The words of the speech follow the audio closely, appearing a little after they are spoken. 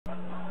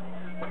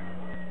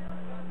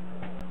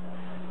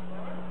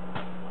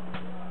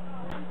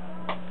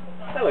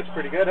looks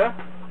pretty good, huh?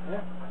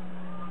 Yeah.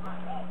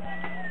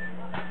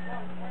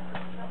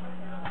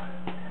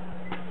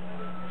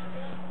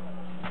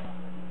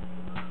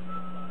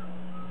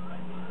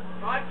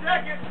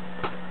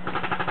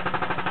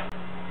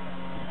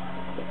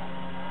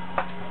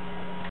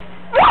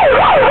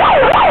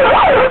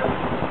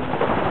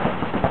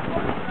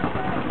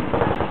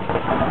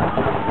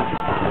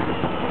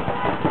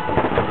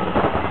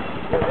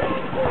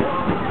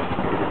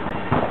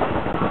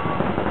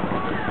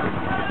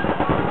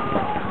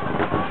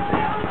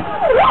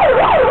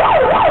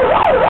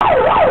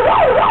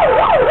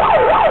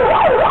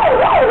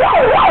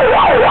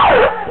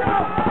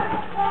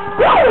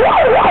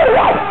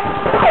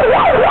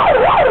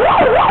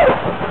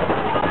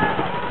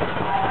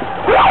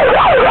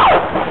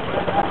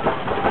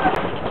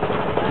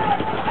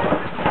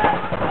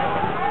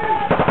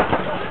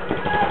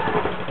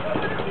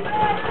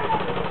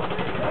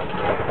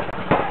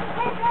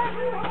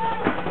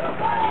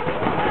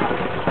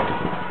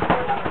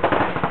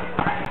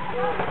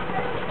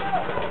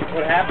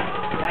 What happened?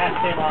 Gas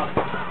came off.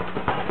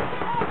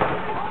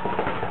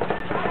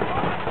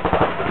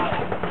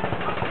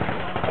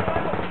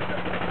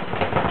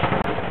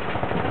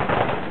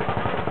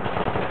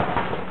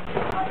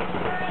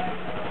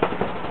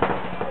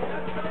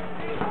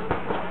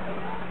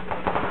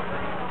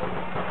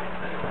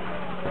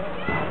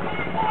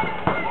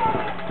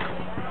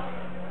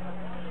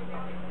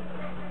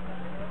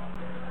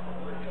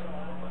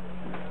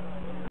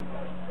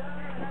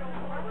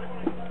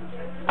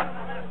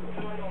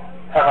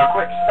 Have a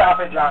quick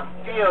stoppage on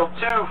field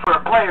 2 for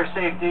player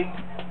safety.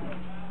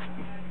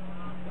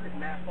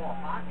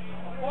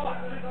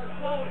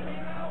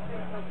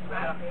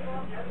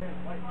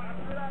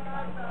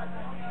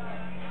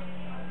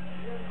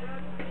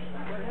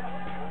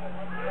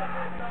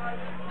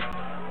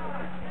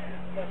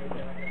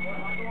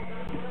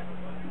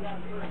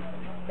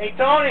 Hey,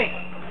 Tony,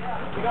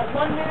 we got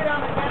 1 minute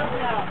on the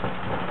countdown.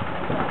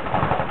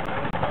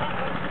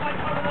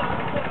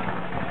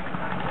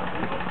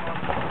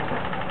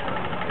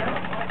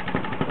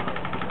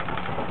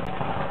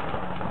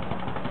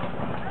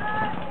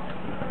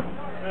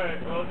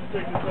 Alright, well, I'll just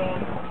take this off,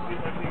 see if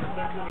I can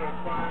infect it or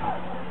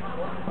fine.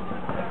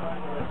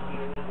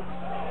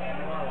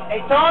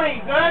 Hey, Tony,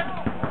 you good?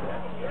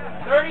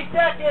 30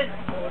 seconds.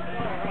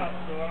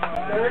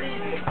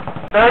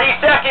 30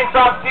 seconds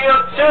on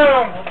field 2.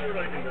 I'll see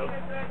what I can do.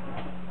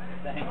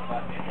 Thanks,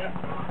 buddy. Yeah.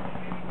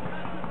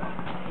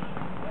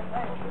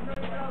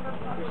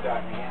 We're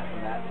starting again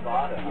from that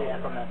spot?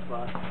 Yeah, from that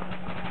spot.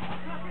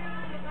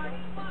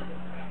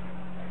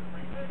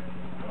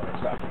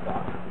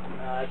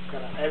 It's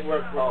gonna.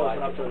 We're close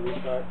enough to the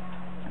restart.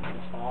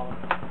 It's falling.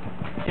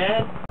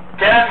 10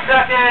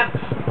 seconds.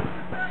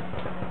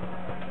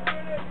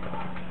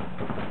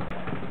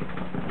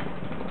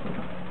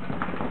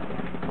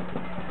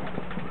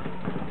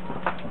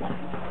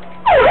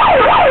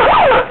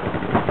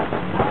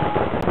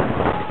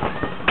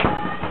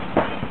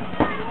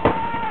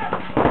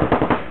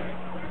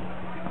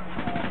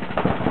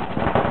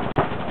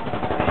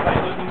 Anybody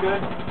looking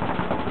good?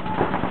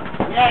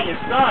 Yeah, your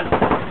son.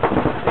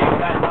 Big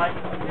guy, Mike.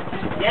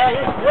 Yeah,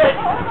 he's good.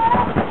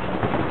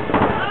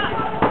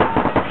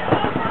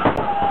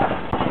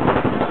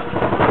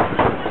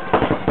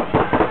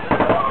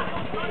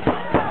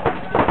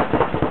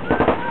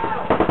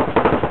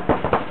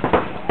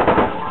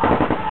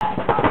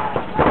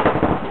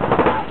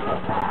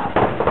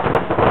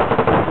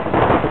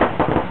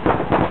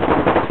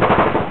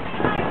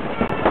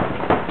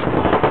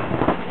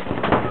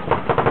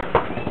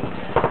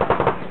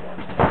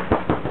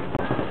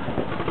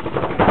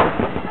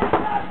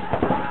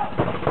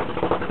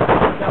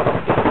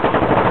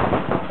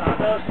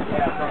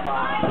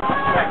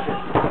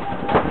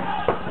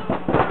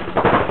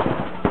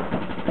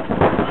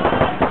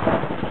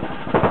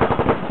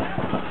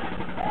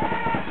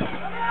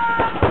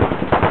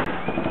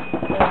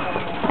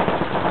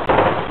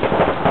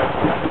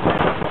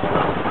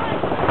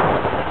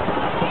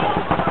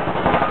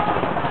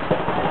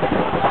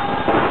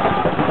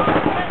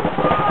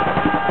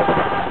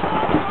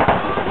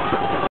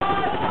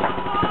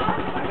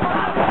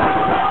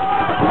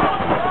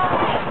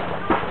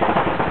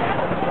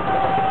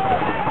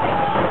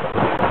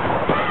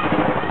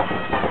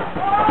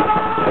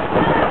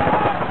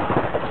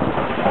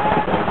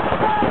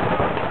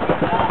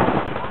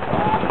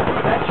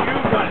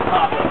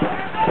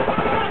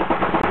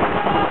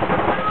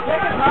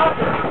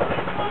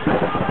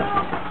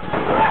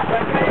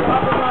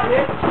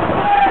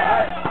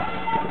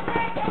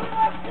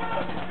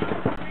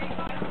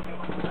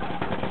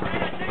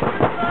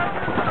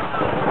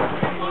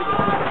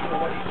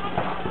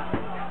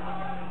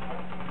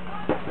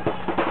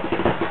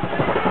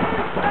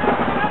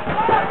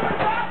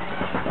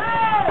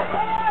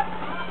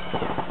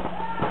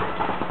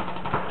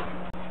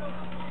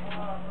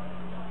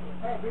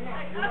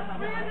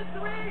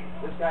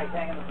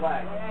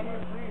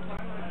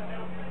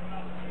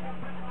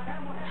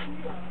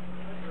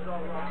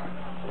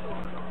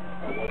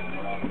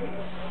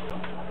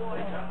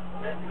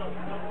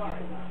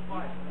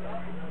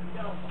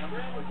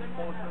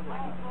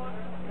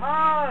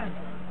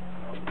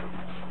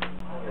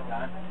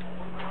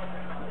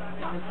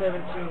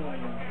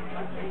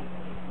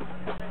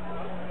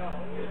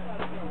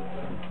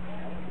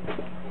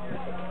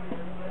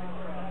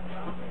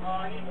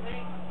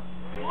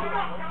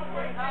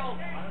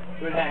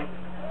 Good hang.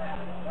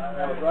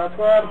 Last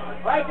squad.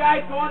 Alright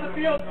guys, go on the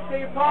field. Get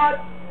your pods.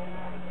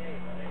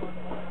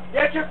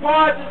 Get your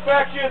pods,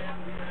 Infectious.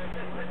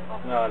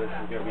 No, this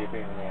is going to be a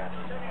pain in the ass.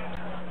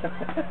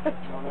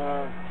 Oh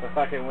no, the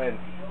fucking wind.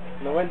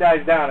 When the wind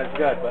dies down, it's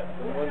good, but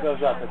when the wind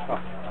goes up, it's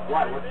fine.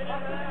 What?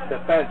 The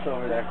fence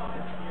over there.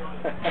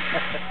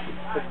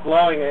 It's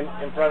blowing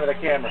in front of the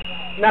camera.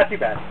 Not too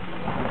bad.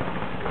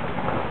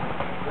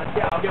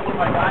 I'll get one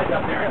of my guys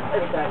up there. It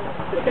seems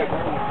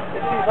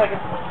like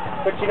it's...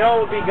 But you know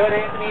what would be good,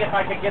 Anthony, if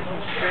I could get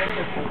some string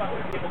because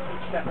people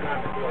keep stepping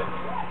on the field.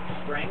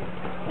 String?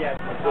 Yeah,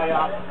 Tie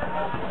off.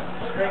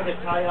 String to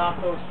tie off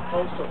those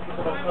posts so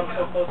people don't come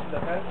so close to the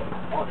fence.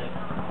 Oh, they're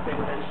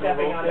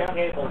stepping on the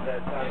cables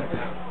that's on the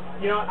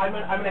ground. You know, I'm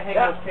gonna hang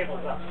those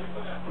cables up.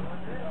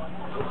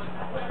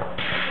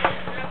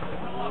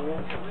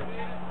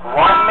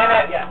 1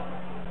 minute. Yeah.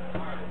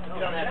 You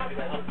don't have to do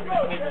that.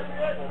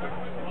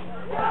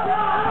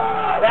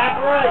 Back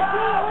right.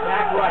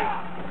 Back right.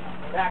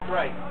 Back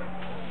right.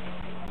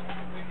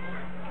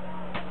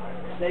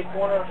 Snake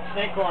corner.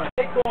 Snake corner.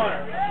 Snake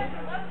corner.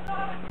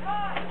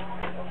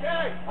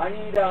 Okay. I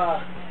need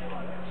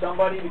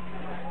somebody,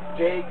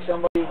 Jake,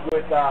 somebody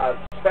with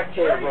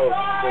spectator rope.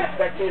 The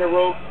spectator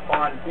rope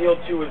on field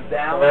 2 is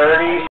down.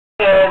 30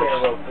 Spectator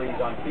rope, please,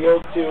 on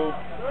field 2,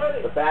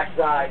 the back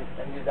side,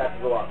 and use that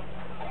to go up.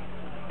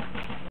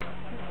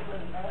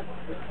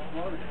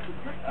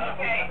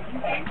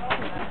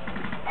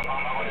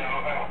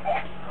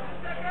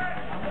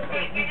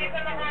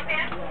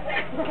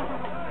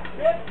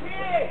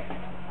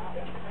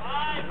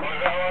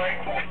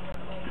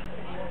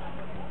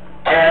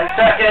 Ten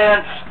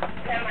seconds.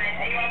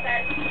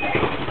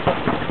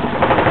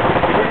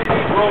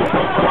 Rope,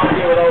 don't come up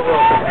here without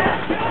rope.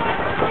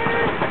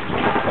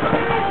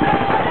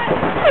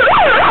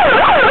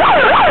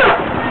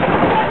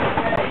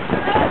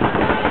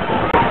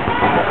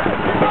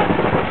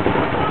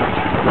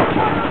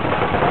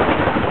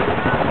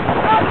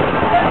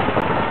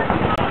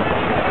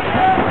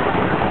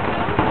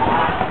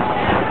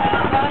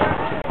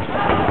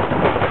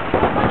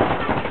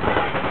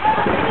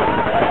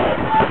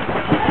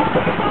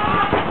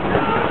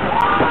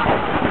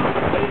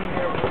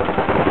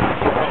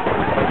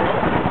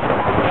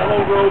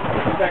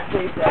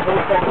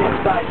 Spectate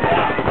side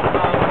down.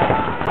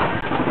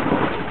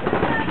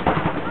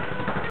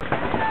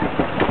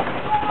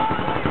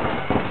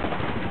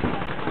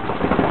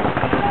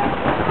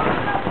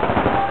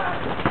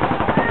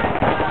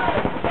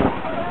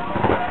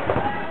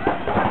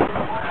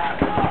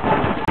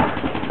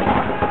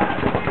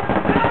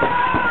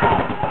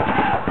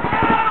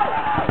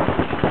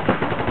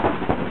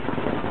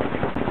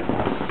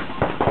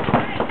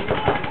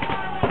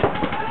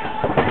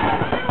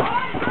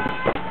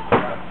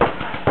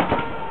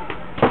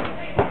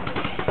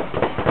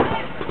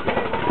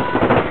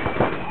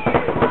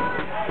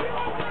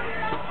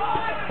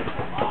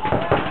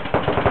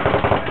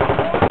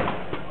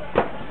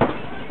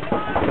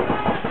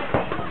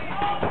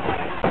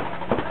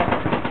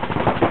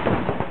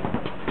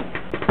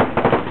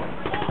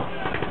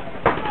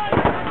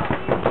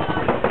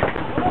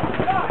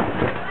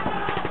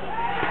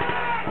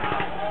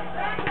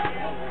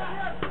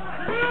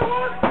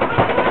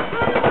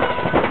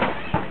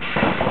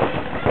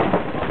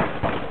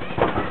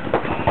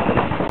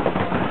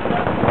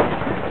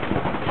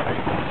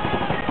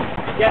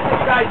 Get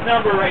this guy's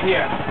number right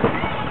here.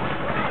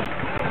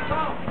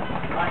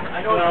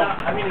 I know it's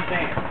not, I mean his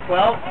name.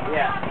 12?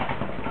 Yeah.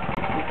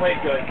 He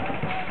played good.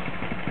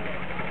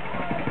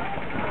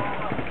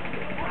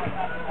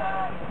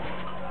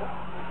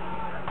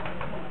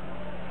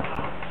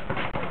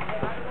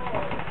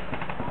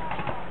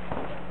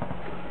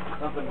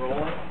 Something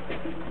rolling?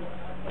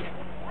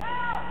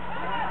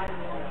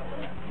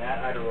 Matt,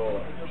 I'd roll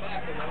it.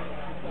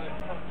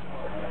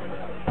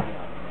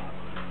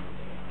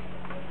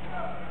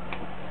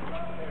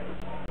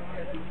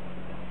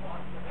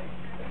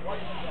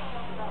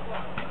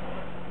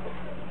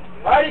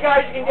 Alrighty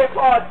guys, you can get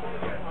caught.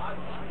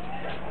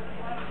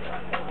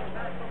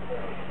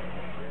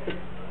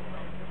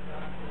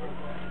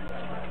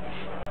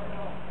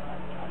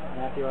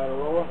 Matthew, out of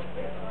roller?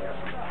 Yes.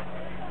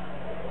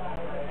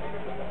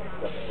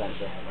 That's the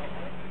center.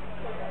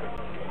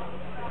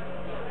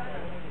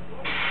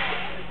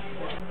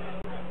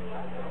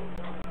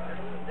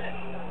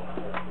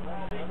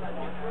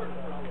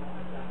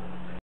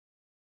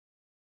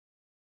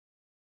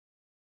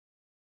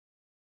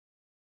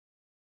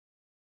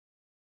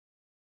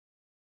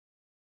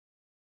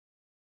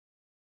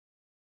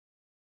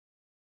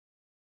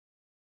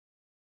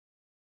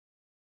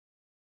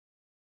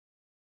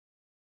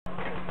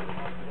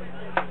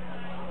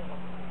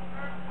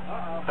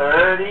 Uh-oh.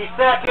 30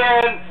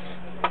 seconds.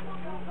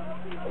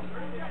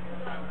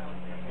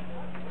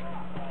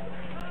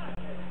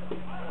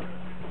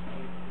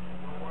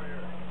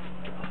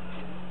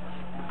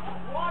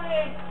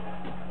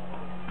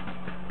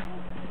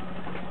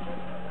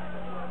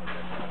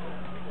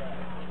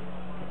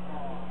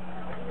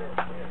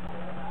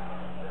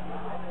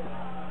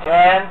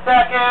 10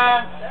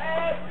 seconds.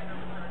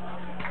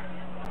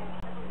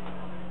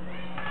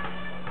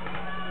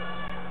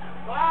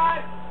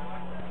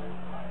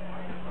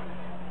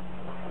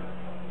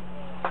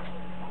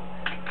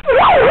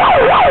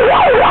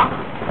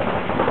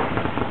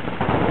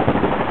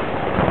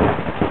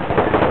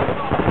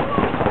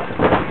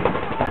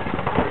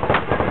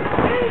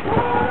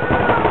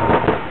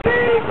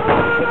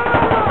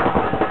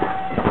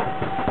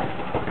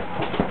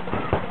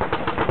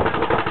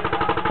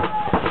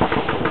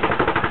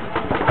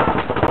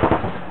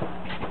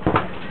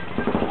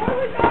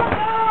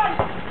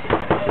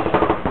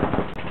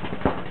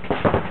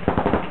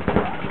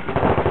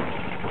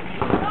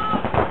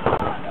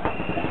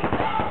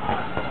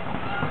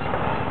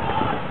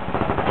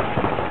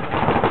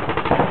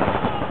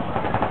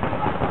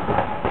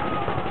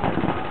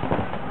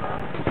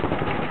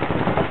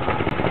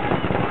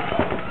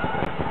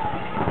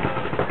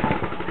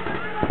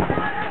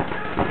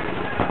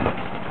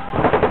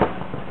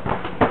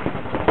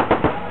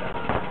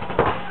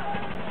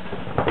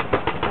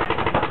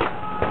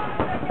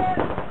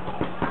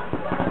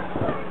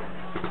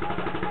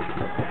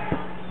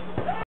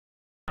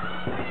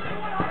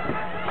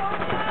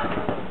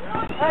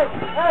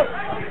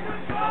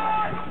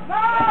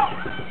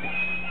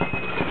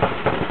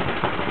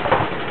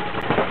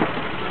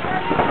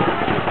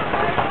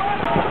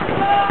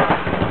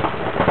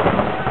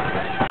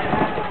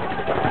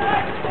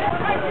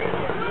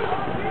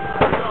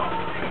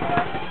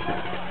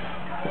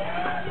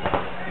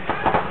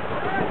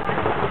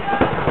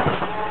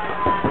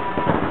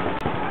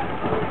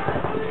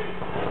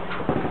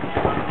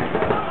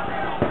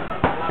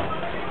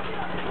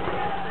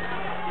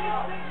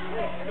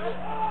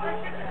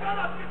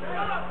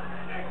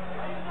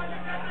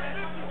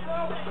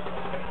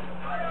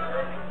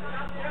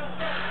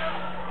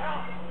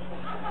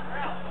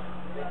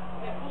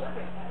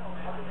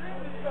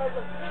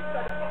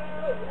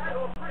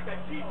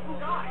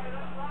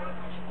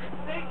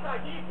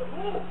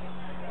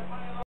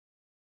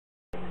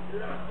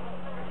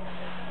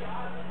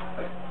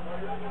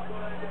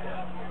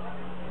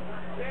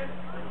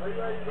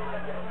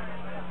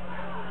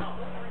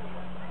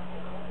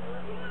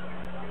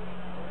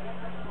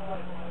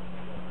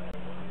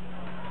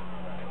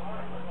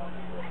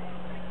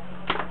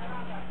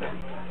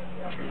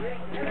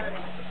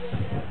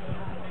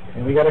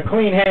 And we got a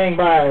clean hang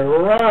by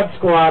Rod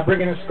Squad,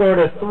 bringing the score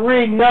to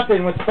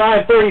 3-0 with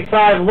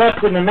 5:35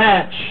 left in the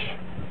match.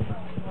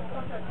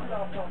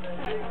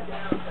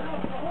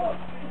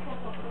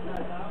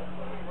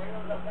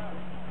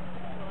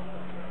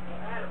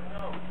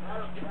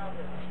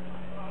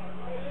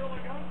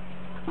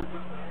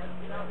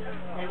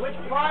 Hey, which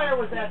flyer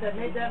was that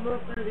made that move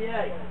through the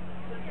egg?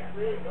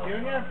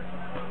 Junior?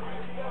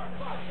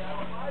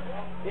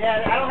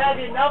 Yeah, I don't have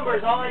your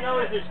numbers. All I know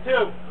is there's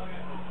 2.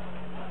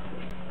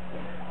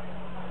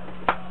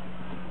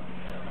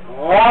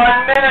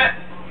 1 minute.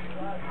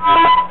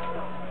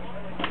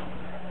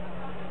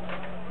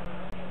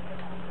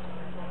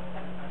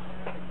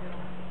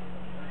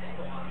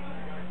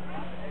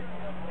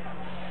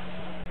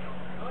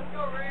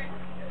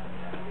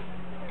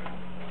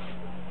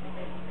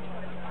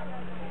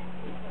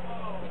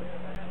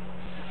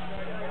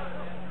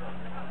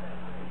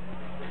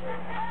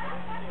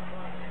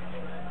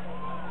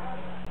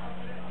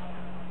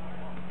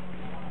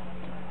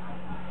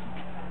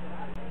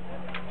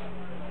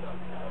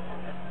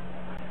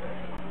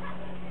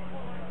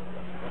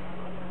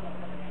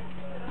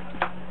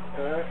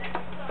 Good.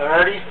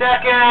 30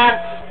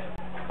 seconds.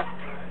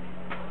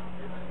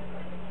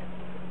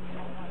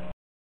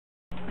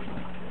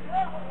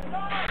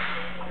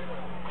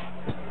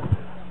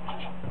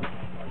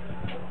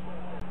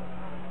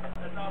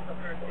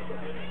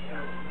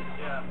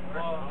 Yeah.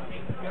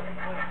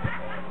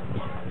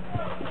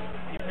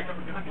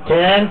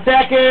 10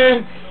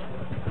 seconds.